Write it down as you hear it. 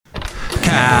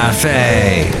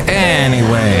Cafe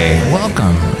Anyway.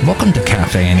 Welcome to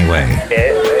Cafe Anyway.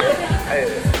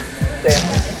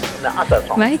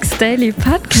 Mike's Daily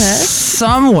Podcast.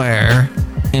 Somewhere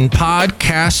in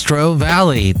Podcastro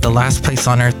Valley, the last place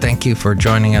on earth. Thank you for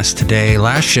joining us today.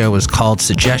 Last show was called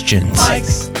Suggestions.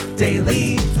 Mike's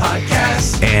Daily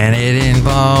Podcast. And it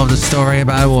involved a story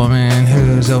about a woman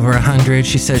who's over 100.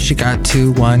 She says she got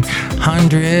to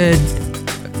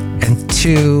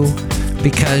 102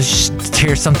 because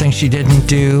here's something she didn't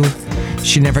do.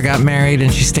 She never got married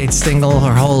and she stayed single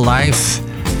her whole life.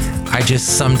 I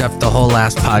just summed up the whole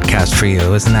last podcast for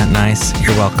you. Isn't that nice?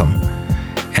 You're welcome.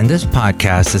 And this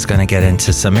podcast is going to get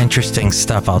into some interesting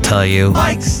stuff, I'll tell you.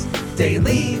 Mike's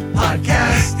Daily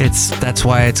Podcast. That's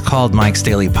why it's called Mike's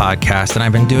Daily Podcast. And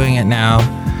I've been doing it now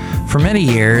for many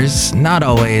years. Not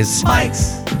always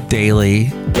Mike's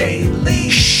daily.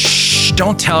 Shh,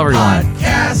 don't tell everyone.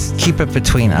 Podcast. Keep it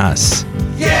between us.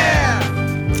 Yeah.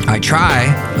 I try.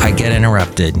 I get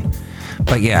interrupted.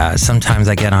 But yeah, sometimes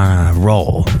I get on a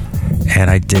roll. And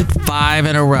I did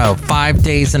 5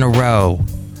 days in a row.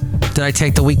 Did I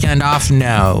take the weekend off?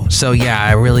 No. So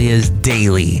yeah, it really is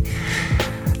daily.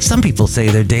 Some people say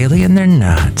they're daily and they're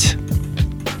not.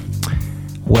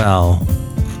 Well,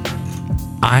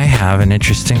 I have an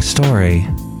interesting story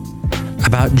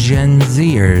about Gen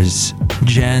Zers,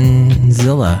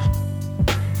 Genzilla,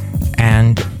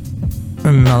 and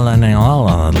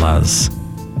Millennials.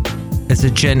 Is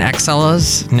it Gen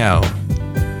XLs? No.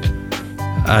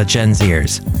 Gen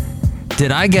Zers.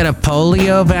 Did I get a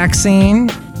polio vaccine?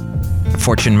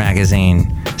 Fortune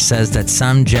magazine says that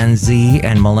some Gen Z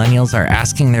and millennials are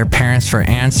asking their parents for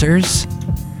answers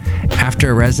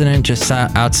after a resident just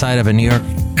outside of New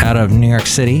York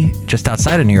City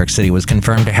was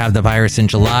confirmed to have the virus in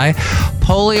July.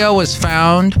 Polio was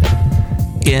found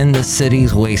in the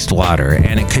city's wastewater,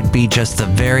 and it could be just the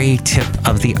very tip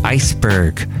of the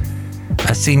iceberg,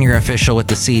 a senior official with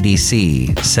the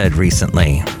CDC said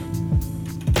recently.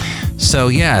 So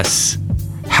yes,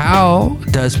 how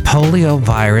does polio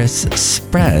virus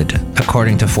spread?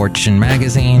 According to Fortune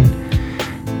magazine,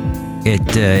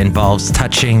 it involves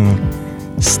touching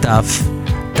stuff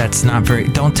that's not very...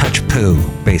 Don't touch poo,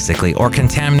 basically, or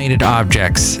contaminated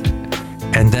objects,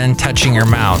 and then touching your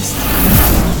mouth.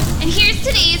 And here's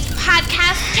today's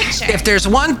podcast picture. If there's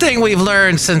one thing we've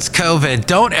learned since COVID,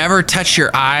 don't ever touch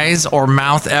your eyes or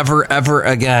mouth ever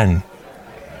again.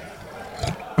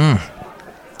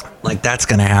 Like that's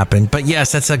going to happen. But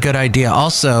yes, that's a good idea.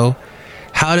 Also,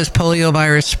 how does polio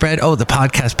virus spread? Oh, the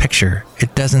podcast picture.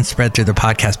 It doesn't spread through the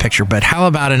podcast picture. But how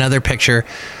about another picture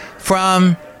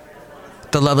from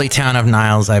the lovely town of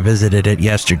Niles? I visited it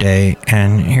yesterday.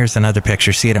 And here's another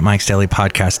picture. See it at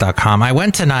mikesdailypodcast.com. I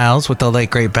went to Niles with the late,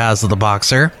 great Basil the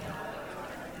Boxer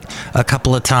a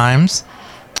couple of times.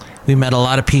 We met a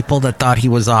lot of people that thought he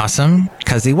was awesome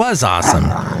because he was awesome.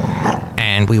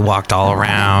 And we walked all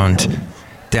around.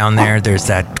 Down there, there's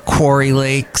that Quarry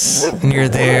Lakes near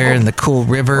there and the cool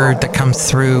river that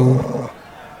comes through.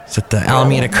 It's at the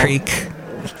Alameda Creek.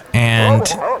 And,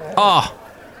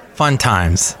 fun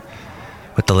times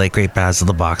with the late, great Basil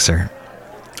the Boxer.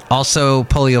 Also,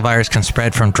 polio virus can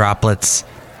spread from droplets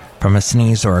from a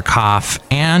sneeze or a cough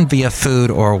and via food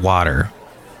or water.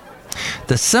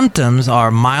 The symptoms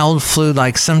are mild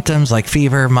flu-like symptoms like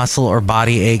fever, muscle or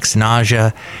body aches,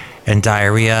 nausea, and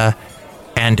diarrhea.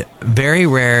 And very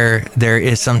rare, there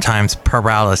is sometimes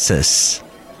paralysis.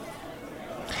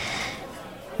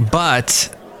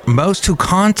 But most who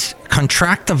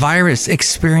contract the virus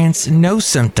experience no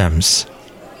symptoms.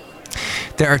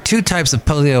 There are 2 types of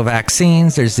polio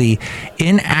vaccines. There's the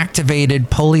inactivated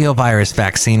poliovirus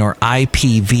vaccine, or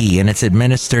IPV, and it's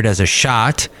administered as a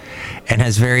shot and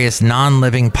has various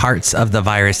non-living parts of the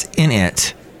virus in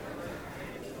it.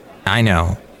 I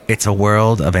know. It's a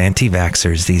world of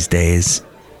anti-vaxxers these days.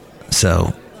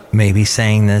 So maybe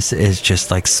saying this is just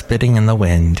like spitting in the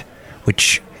wind,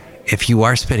 which if you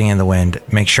are spitting in the wind,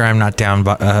 make sure I'm not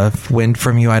downwind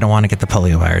from you. I don't want to get the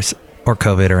polio virus or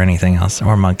COVID or anything else,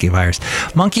 or monkey virus.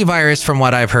 Monkey virus, from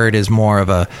what I've heard, is more of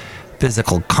a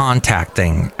physical contact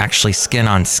thing, actually skin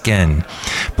on skin.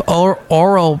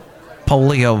 Oral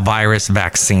polio virus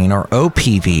vaccine, or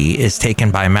OPV, is taken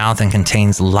by mouth and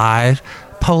contains live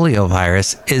polio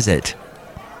virus. Is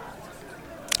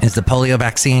the polio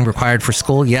vaccine required for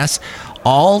school? Yes.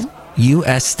 All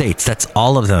U.S. states, that's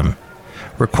all of them,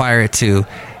 require it to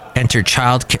enter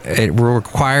it will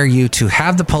require you to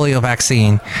have the polio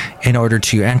vaccine in order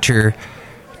to enter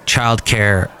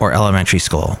childcare or elementary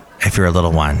school if you're a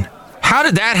little one. How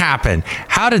did that happen?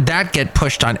 How did that get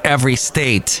pushed on every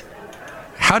state?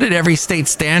 How did every state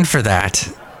stand for that?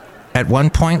 at one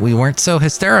point we weren't so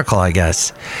hysterical, I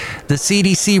guess. The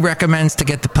CDC recommends to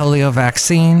get the polio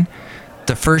vaccine.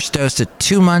 The first dose at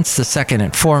 2 months, the second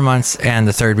at 4 months, and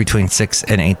the third between 6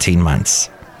 and 18 months.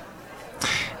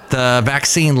 The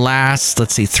vaccine lasts,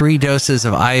 3 doses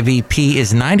of IVP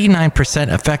is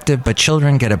 99% effective, but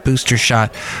children get a booster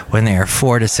shot when they are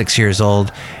 4 to 6 years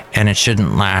old, and it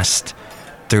shouldn't last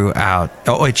throughout.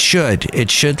 Oh, it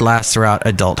should last throughout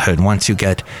adulthood once you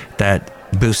get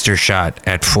that booster shot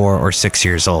at 4 or 6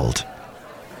 years old.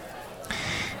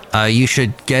 You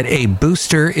should get a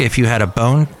booster if you had a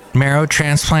bone marrow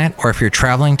transplant or if you're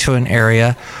traveling to an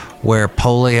area where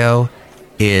polio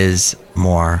is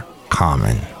more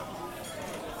common.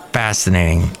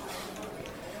 Fascinating.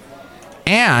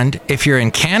 And if you're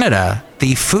in Canada,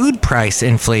 the food price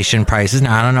inflation prices,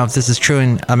 now I don't know if this is true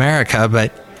in America,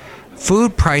 but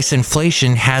food price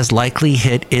inflation has likely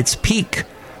hit its peak,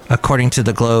 according to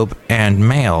the Globe and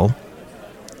Mail.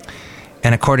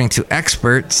 And according to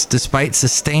experts, despite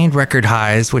sustained record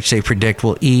highs, which they predict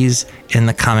will ease in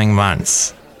the coming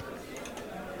months.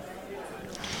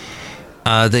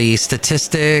 The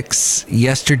statistics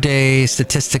yesterday,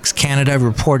 Statistics Canada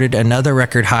reported another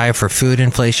record high for food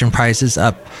inflation prices,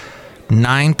 up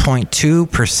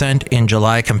 9.2% in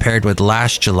July compared with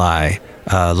last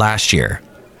year.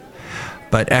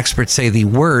 But experts say the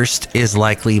worst is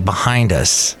likely behind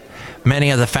us.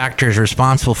 Many of the factors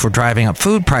responsible for driving up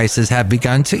food prices have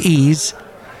begun to ease.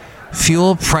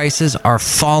 Fuel prices are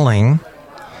falling.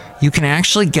 You can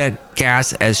actually get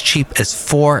gas as cheap as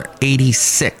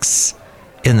 $4.86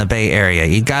 in the Bay Area.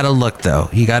 You got to look, though.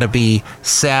 You got to be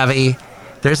savvy.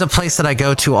 There's a place that I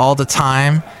go to all the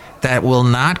time that will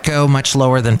not go much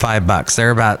lower than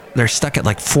 $5. They're stuck at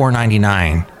like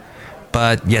 $4.99.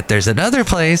 But yet there's another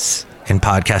place in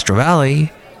Podcastro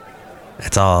Valley,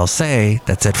 that's all I'll say,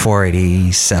 that's at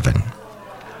 $4.87.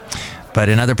 But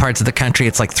in other parts of the country,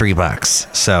 it's like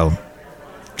 $3. So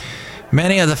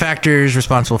many of the factors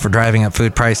responsible for driving up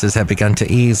food prices have begun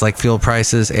to ease, like fuel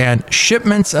prices, and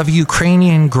shipments of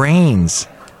Ukrainian grains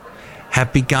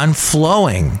have begun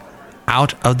flowing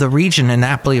out of the region. And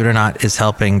that, believe it or not, is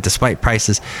helping despite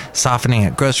prices softening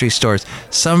at grocery stores.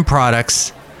 Some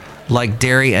products like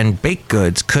dairy and baked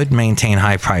goods could maintain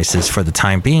high prices for the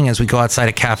time being as we go outside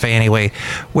a cafe anyway,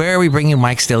 where we bring you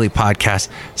Mike's Daily Podcast,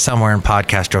 somewhere in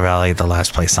Podcastro Valley, the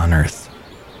last place on earth.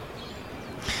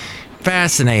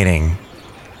 Fascinating.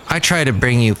 I try to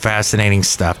bring you fascinating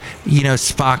stuff. You know,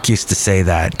 Spock used to say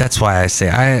that. That's why I say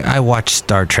I watched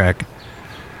Star Trek.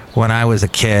 When I was a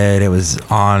kid, it was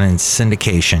on in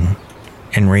syndication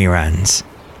in reruns.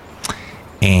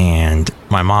 And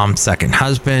my mom's second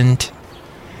husband,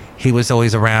 he was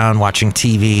always around watching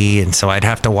TV, and so I'd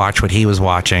have to watch what he was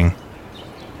watching.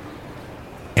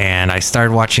 And I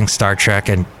started watching Star Trek,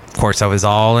 and of course I was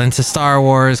all into Star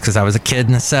Wars because I was a kid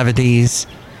in the 70s.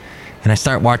 And I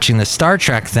started watching the Star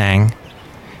Trek thing,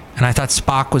 and I thought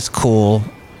Spock was cool,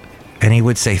 and he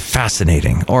would say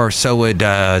fascinating, or so would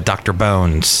Dr.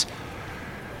 Bones.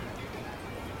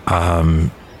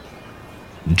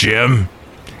 Jim.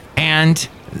 And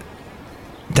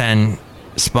then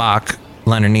Spock,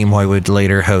 Leonard Nimoy, would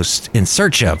later host In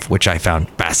Search Of, which I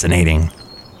found fascinating.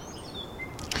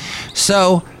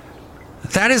 So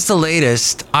that is the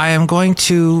latest. I am going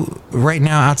to, right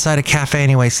now, outside a cafe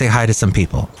anyway, say hi to some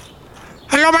people.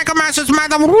 Hello, Michael Masters,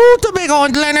 Madam Rutabago,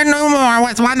 and Leonard Nimoy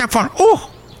was wonderful.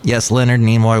 Oh, yes, Leonard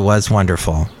Nimoy was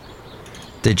wonderful.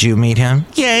 Did you meet him?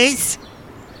 Yes.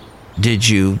 Did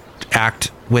you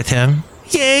act with him?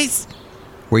 Yes.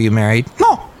 Were you married?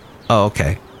 No. Oh,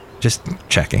 okay. Just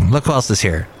checking. Look who else is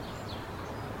here.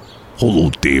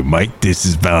 Hello there, Mike. This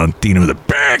is Valentino, the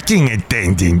parking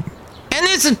attendant. And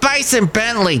this is Bison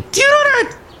Bentley. Do you know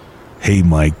that? Hey,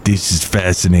 Mike, this is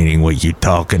fascinating what you're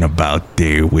talking about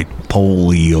there with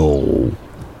polio.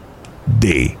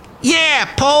 There. Yeah,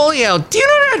 polio. Do you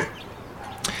know that?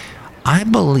 I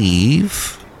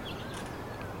believe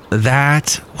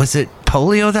that, was it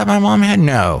polio that my mom had?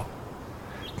 No,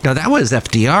 that was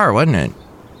FDR, wasn't it?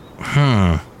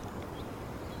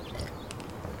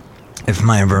 If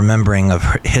my remembering of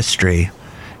history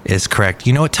is correct.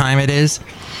 You know what time it is?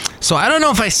 So I don't know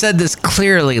if I said this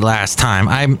clearly last time.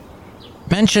 I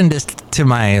mentioned this to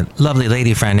my lovely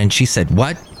lady friend, and she said,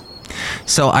 what?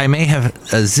 So I may have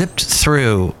zipped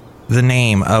through the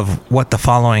name of what the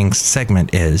following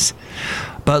segment is.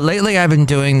 But lately I've been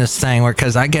doing this thing where,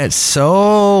 because I get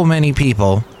so many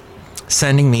people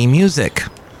sending me music.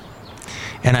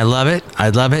 And I love it. I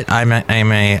love it.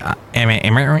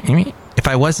 If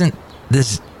I wasn't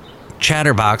this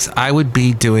chatterbox, I'd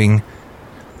be a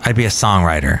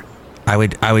songwriter. I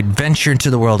would venture into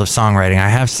the world of songwriting. I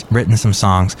have written some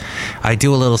songs. I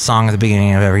do a little song at the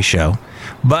beginning of every show.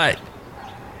 But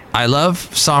I love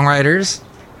songwriters.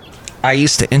 I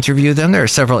used to interview them. There are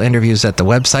several interviews at the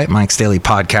website,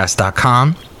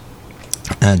 mikesdailypodcast.com.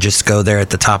 Just go there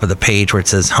at the top of the page where it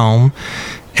says home,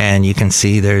 and you can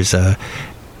see there's a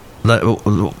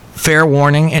fair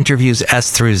warning, interviews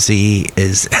S through Z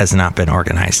has not been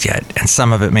organized yet, and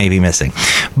some of it may be missing.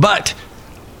 But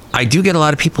I do get a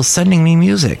lot of people sending me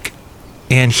music.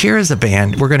 And here's a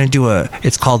band. We're going to do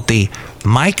it's called the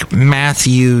Mike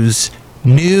Matthews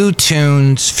New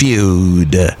Tunes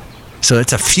Feud. So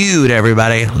it's a feud,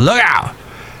 everybody. Look out!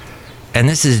 And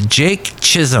this is Jake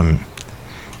Chisholm.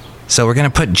 So we're going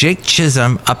to put Jake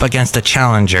Chisholm up against a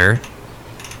challenger.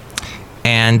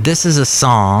 And this is a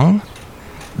song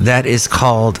that is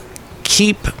called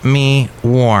Keep Me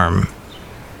Warm.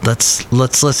 Let's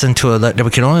listen to we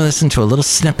can only listen to a little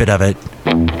snippet of it.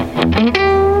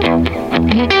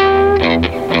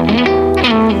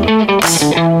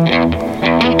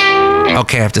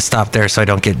 Okay, I have to stop there so I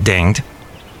don't get dinged.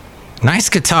 Nice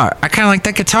guitar. I kind of like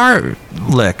that guitar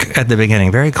lick at the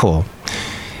beginning. Very cool.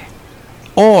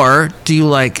 Or do you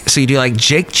like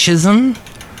Jake Chisholm,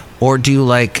 or do you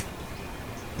like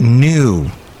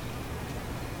New?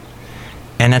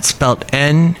 And that's spelled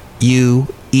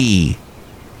N-U-E.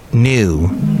 New.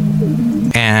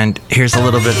 And here's a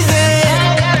little bit.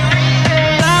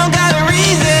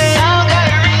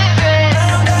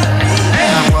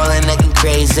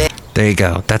 There you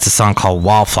go. That's a song called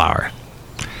Wallflower.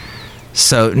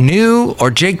 So New or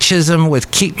Jake Chisholm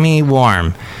with Keep Me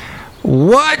Warm.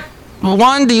 What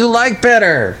one do you like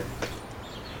better?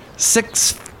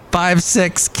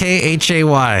 656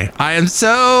 KHAY. I am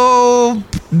so...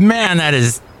 Man, that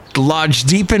is lodged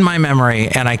deep in my memory,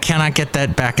 and I cannot get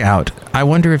that back out. I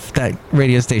wonder if that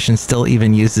radio station still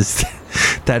even uses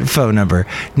that phone number.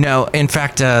 No, in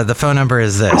fact, the phone number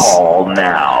is this. Call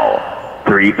now.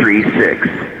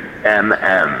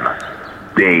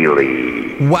 336-MM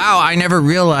Daily. Wow, I never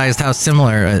realized how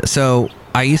similar. So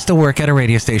I used to work at a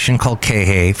radio station called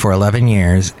KHAY for 11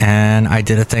 years, and I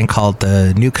did a thing called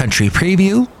the New Country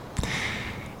Preview.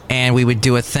 And we would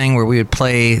do a thing where we would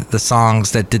play the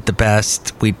songs that did the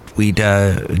best. We'd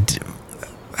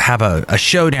have a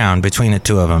showdown between the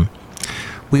two of them.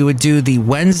 We would do the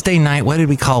Wednesday night, what did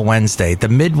we call Wednesday? The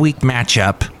midweek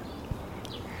matchup.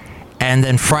 And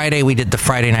then Friday, we did the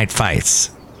Friday night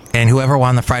fights. And whoever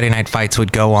won the Friday night fights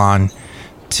would go on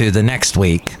to the next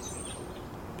week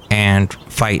and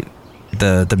fight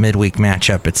the midweek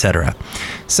matchup, etc.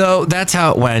 So that's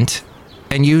how it went.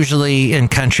 And usually in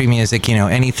country music,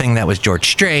 anything that was George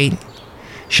Strait,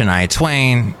 Shania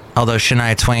Twain, although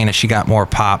Shania Twain, as she got more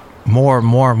pop,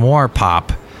 more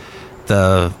pop,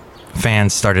 the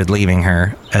fans started leaving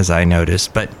her, as I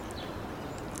noticed. But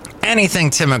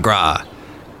anything Tim McGraw,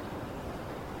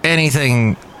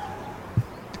 anything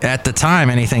at the time,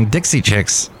 anything Dixie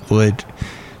Chicks would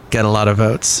get a lot of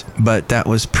votes. But that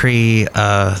was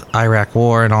pre-Iraq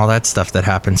War and all that stuff that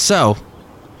happened. So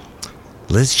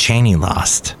Liz Cheney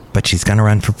lost, but she's going to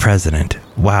run for president.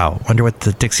 Wow. Wonder what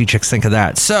the Dixie Chicks think of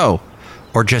that. So,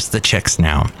 or just the Chicks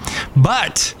now.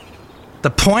 But the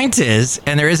point is,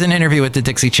 and there is an interview with the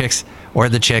Dixie Chicks or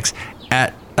the Chicks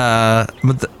at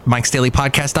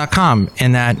mikesdailypodcast.com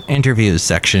in that interviews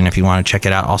section if you want to check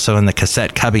it out. Also in the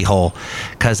cassette cubbyhole,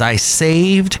 because I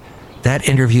saved that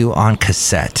interview on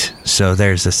cassette. So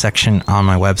there's a section on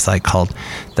my website called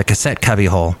the cassette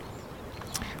cubbyhole,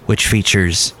 which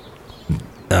features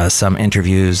some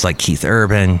interviews like Keith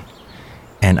Urban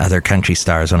and other country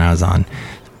stars when I was on.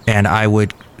 And I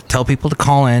would tell people to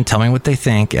call in, tell me what they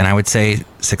think, and I would say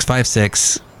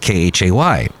 656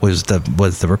 KHAY was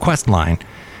the request line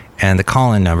and the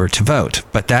call-in number to vote.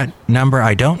 But that number,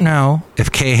 I don't know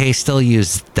if KHAY still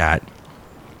used that.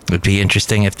 It would be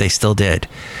interesting if they still did.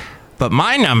 But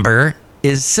my number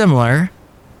is similar.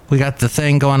 We got the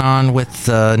thing going on with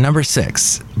number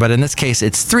 6, but in this case,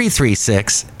 it's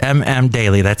 336 MM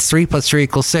Daily. That's 3 plus 3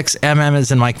 equals 6. MM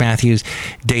as in Mike Matthews,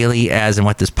 Daily as in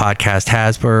what this podcast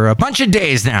has for a bunch of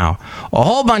days now, a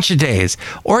whole bunch of days.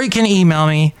 Or you can email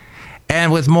me,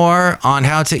 and with more on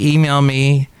how to email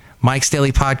me,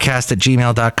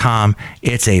 mikesdailypodcast@gmail.com.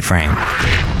 It's A-Frame.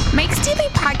 Mike's Daily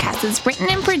Podcast is written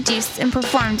and produced and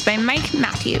performed by Mike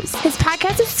Matthews. His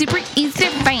podcast is super easy to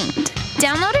find.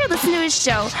 Download or listen to his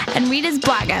show and read his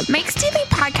blog at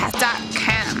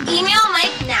mikesdailypodcast.com. Email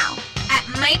Mike now at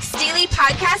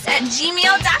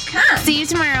mikesdailypodcast@gmail.com. See you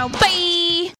tomorrow. Bye!